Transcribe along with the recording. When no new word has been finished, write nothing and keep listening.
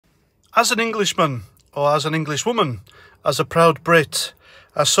As an Englishman, or as an Englishwoman, as a proud Brit,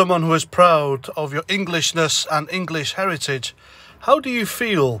 as someone who is proud of your Englishness and English heritage, how do you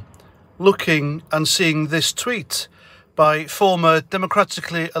feel looking and seeing this tweet by former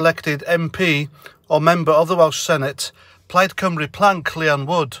democratically elected MP or member of the Welsh Senate, Plaid Cymru Plank Leanne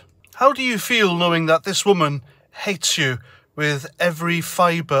Wood? How do you feel knowing that this woman hates you with every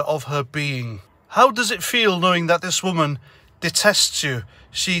fibre of her being? How does it feel knowing that this woman detests you?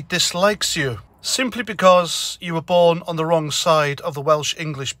 She dislikes you simply because you were born on the wrong side of the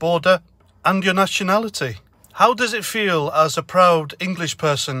Welsh-English border and your nationality. How does it feel as a proud English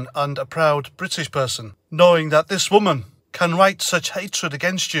person and a proud British person knowing that this woman can write such hatred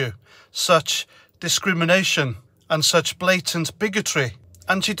against you, such discrimination and such blatant bigotry,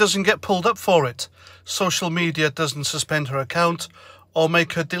 and she doesn't get pulled up for it? Social media doesn't suspend her account or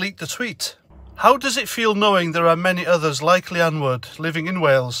make her delete the tweet. How does it feel knowing there are many others like Leanne Wood living in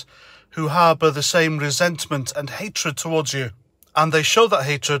Wales who harbour the same resentment and hatred towards you? And they show that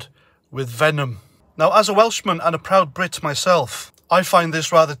hatred with venom. Now, as a Welshman and a proud Brit myself, I find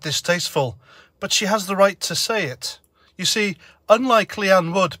this rather distasteful, but she has the right to say it. You see, unlike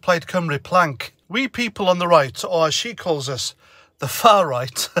Leanne Wood, Plaid Cymru Plank, we people on the right, or as she calls us, the far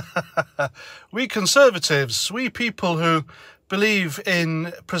right, we Conservatives, we people who believe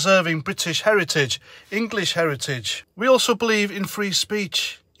in preserving British heritage, English heritage. We also believe in free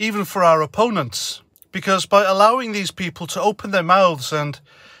speech, even for our opponents, because by allowing these people to open their mouths and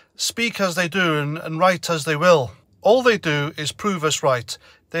speak as they do and write as they will, all they do is prove us right.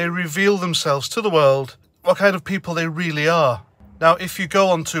 They reveal themselves to the world, what kind of people they really are. Now, if you go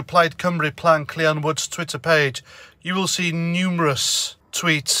onto Plaid Cymru Plank Leanne Wood's Twitter page, you will see numerous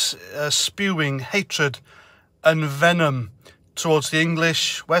tweets spewing hatred and venom towards the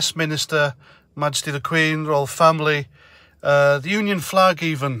English, Westminster, Majesty the Queen, Royal Family, the Union flag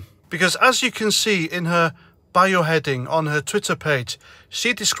even. Because as you can see in her bio heading on her Twitter page,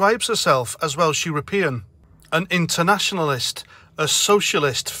 she describes herself as Welsh European, an internationalist, a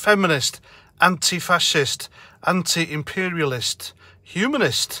socialist, feminist, anti-fascist, anti-imperialist,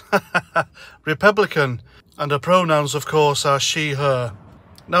 humanist, Republican, and her pronouns, of course, are she, her.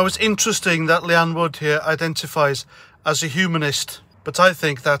 Now, it's interesting that Leanne Wood here identifies as a humanist, but I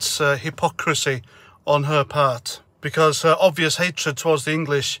think that's hypocrisy on her part, because her obvious hatred towards the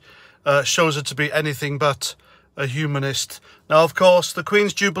English shows her to be anything but a humanist. Now, of course, the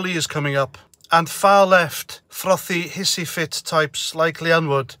Queen's Jubilee is coming up, and far-left, frothy, hissy-fit types like Leanne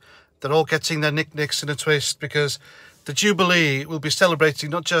Wood, they're all getting their knickknacks in a twist, because the Jubilee will be celebrating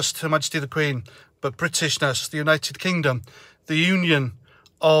not just Her Majesty the Queen, but Britishness, the United Kingdom, the union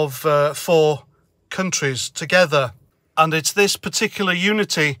of 4 countries together. And it's this particular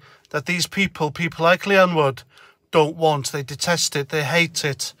unity that these people like Leanne Wood, don't want. They detest it. They hate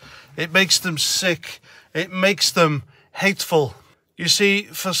it. It makes them sick. It makes them hateful. You see,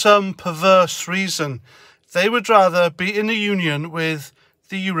 for some perverse reason, they would rather be in a union with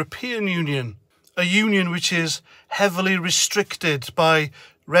the European Union, a union which is heavily restricted by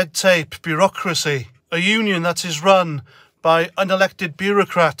red tape, bureaucracy, a union that is run by unelected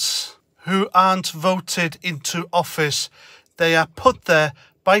bureaucrats who aren't voted into office. They are put there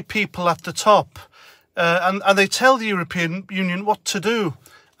by people at the top, and they tell the European Union what to do.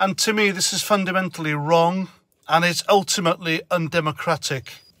 And to me, this is fundamentally wrong, and it's ultimately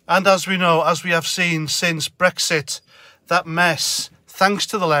undemocratic. And as we know, as we have seen since Brexit, that mess, thanks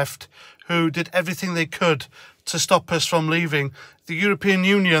to the left, who did everything they could to stop us from leaving, the European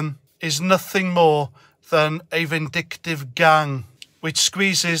Union is nothing more than a vindictive gang which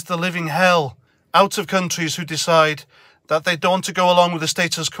squeezes the living hell out of countries who decide that they don't want to go along with the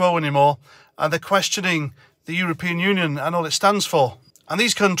status quo anymore, and they're questioning the European Union and all it stands for. And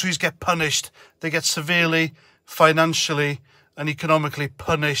these countries get punished. They get severely, financially and economically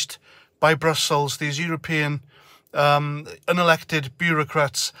punished by Brussels, these European unelected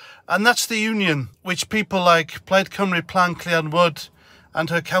bureaucrats. And that's the union which people like Plaid Cymru Plank Leanne Wood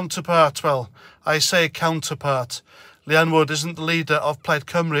and her counterpart, well, I say counterpart, Leanne Wood isn't the leader of Plaid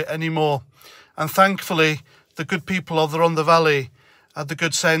Cymru anymore. And thankfully, the good people of the Rhondda Valley had the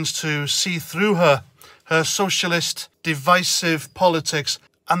good sense to see through her socialist, divisive politics,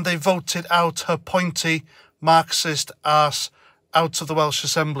 and they voted out her pointy, Marxist arse out of the Welsh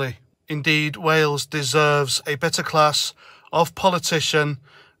Assembly. Indeed, Wales deserves a better class of politician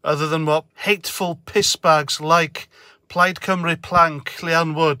other than what hateful pissbags like Plaid Cymru Plank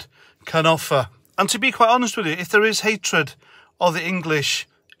Leanne Wood can offer. And to be quite honest with you, if there is hatred of the English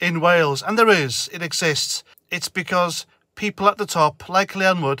in Wales, and there is, it exists, it's because people at the top, like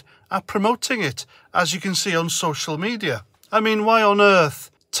Leanne Wood, are promoting it, as you can see on social media. I mean, why on earth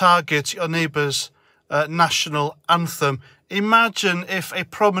target your neighbour's national anthem. Imagine if a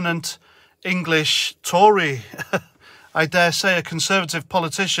prominent English Tory, I dare say a Conservative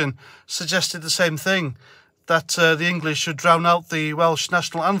politician, suggested the same thing, that the English should drown out the Welsh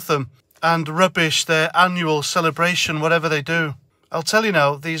national anthem and rubbish their annual celebration, whatever they do. I'll tell you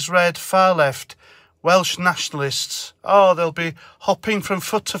now, these red far-left Welsh nationalists, oh, they'll be hopping from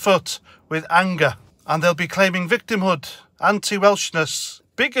foot to foot with anger, and they'll be claiming victimhood, anti-Welshness,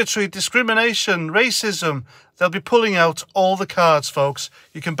 bigotry, discrimination, racism. They'll be pulling out all the cards, folks.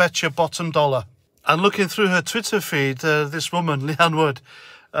 You can bet your bottom dollar. And looking through her Twitter feed, this woman, Leanne Wood,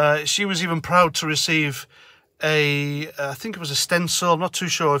 she was even proud to receive I think it was a stencil, I'm not too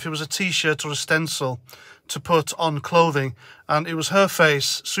sure if it was a t-shirt or a stencil, to put on clothing. And it was her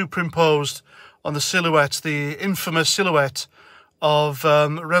face superimposed on the silhouette, the infamous silhouette of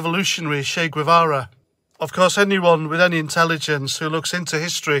revolutionary Che Guevara. Of course, anyone with any intelligence who looks into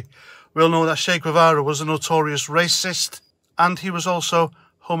history will know that Che Guevara was a notorious racist, and he was also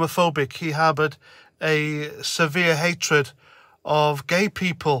homophobic. He harboured a severe hatred of gay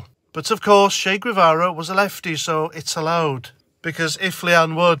people. But of course, Che Guevara was a lefty, so it's allowed. Because if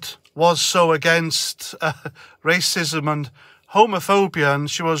Leanne Wood was so against racism and homophobia, and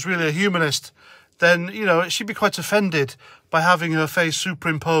she was really a humanist, then, you know, she'd be quite offended by having her face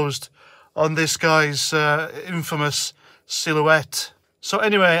superimposed on this guy's infamous silhouette. So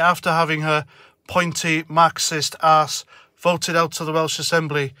anyway, after having her pointy Marxist ass voted out to the Welsh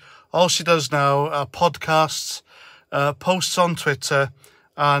Assembly, all she does now are podcasts, posts on Twitter,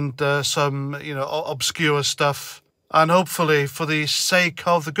 and some, you know, obscure stuff. And hopefully, for the sake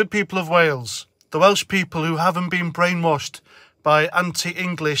of the good people of Wales, the Welsh people who haven't been brainwashed by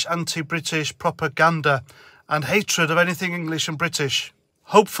anti-English, anti-British propaganda and hatred of anything English and British,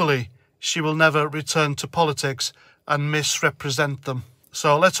 hopefully she will never return to politics and misrepresent them.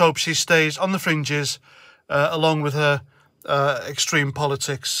 So let's hope she stays on the fringes along with her extreme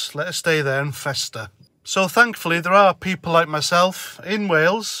politics. Let her stay there and fester. So thankfully there are people like myself in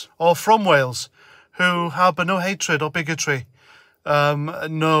Wales or from Wales who harbour no hatred or bigotry,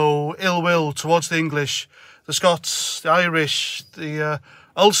 no ill will towards the English, the Scots, the Irish, the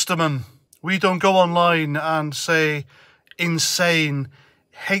Ulstermen. We don't go online and say insane,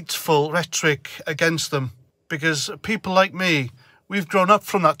 hateful rhetoric against them, because people like me, we've grown up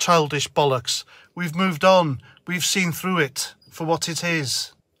from that childish bollocks. We've moved on. We've seen through it for what it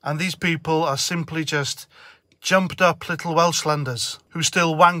is. And these people are simply just jumped up little Welshlanders who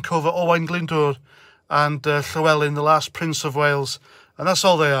still wank over Owain Glyndwr and Llywelyn, the last Prince of Wales. And that's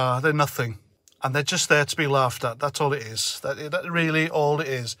all they are. They're nothing. And they're just there to be laughed at. That's all it is. That's really all it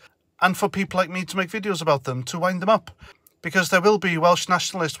is. And for people like me to make videos about them, to wind them up. Because there will be Welsh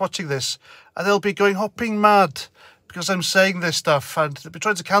nationalists watching this, and they'll be going hopping mad because I'm saying this stuff, and they'll be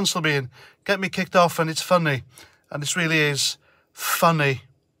trying to cancel me and get me kicked off, and it's funny. And this really is funny.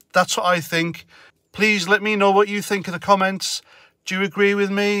 That's what I think. Please let me know what you think in the comments. Do you agree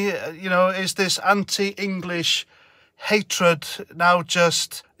with me? You know, is this anti-English hatred now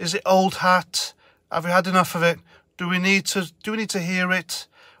just, is it old hat? Have we had enough of it? Do we need to hear it?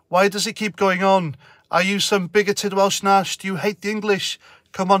 Why does it keep going on? Are you some bigoted Welsh Nash? Do you hate the English?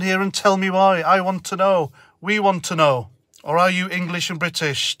 Come on here and tell me why. I want to know. We want to know. Or are you English and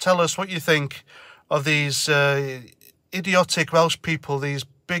British? Tell us what you think of these idiotic Welsh people, these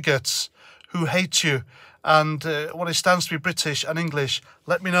bigots who hate you and what it stands to be British and English.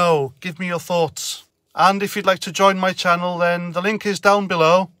 Let me know. Give me your thoughts. And if you'd like to join my channel, then the link is down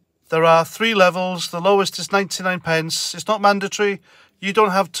below. There are 3 levels. The lowest is 99 pence. It's not mandatory. You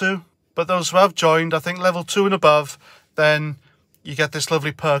don't have to. But those who have joined, I think level 2 and above, then you get this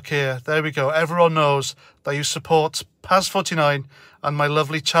lovely perk here. There we go. Everyone knows that you support Paz49 and my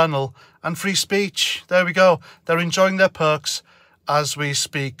lovely channel and free speech. There we go. They're enjoying their perks as we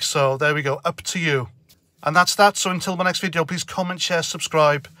speak. So there we go. Up to you. And that's that. So until my next video, please comment, share,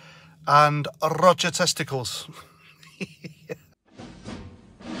 subscribe, and Roger testicles.